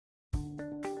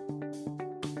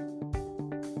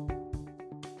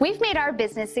We've made our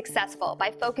business successful by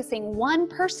focusing one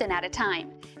person at a time.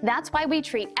 That's why we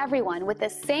treat everyone with the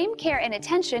same care and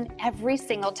attention every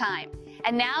single time.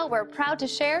 And now we're proud to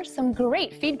share some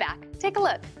great feedback. Take a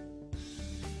look.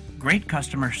 Great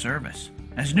customer service.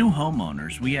 As new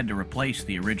homeowners, we had to replace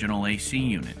the original AC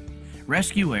unit.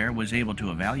 Rescue Air was able to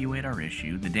evaluate our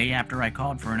issue the day after I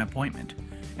called for an appointment,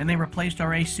 and they replaced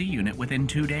our AC unit within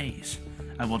 2 days.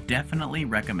 I will definitely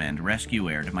recommend Rescue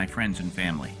Air to my friends and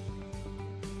family.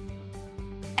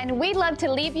 And we'd love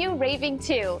to leave you raving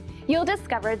too. You'll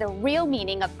discover the real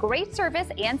meaning of great service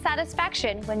and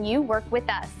satisfaction when you work with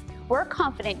us. We're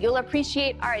confident you'll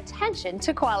appreciate our attention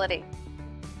to quality.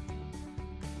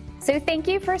 So thank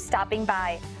you for stopping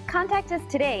by. Contact us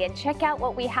today and check out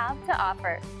what we have to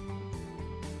offer.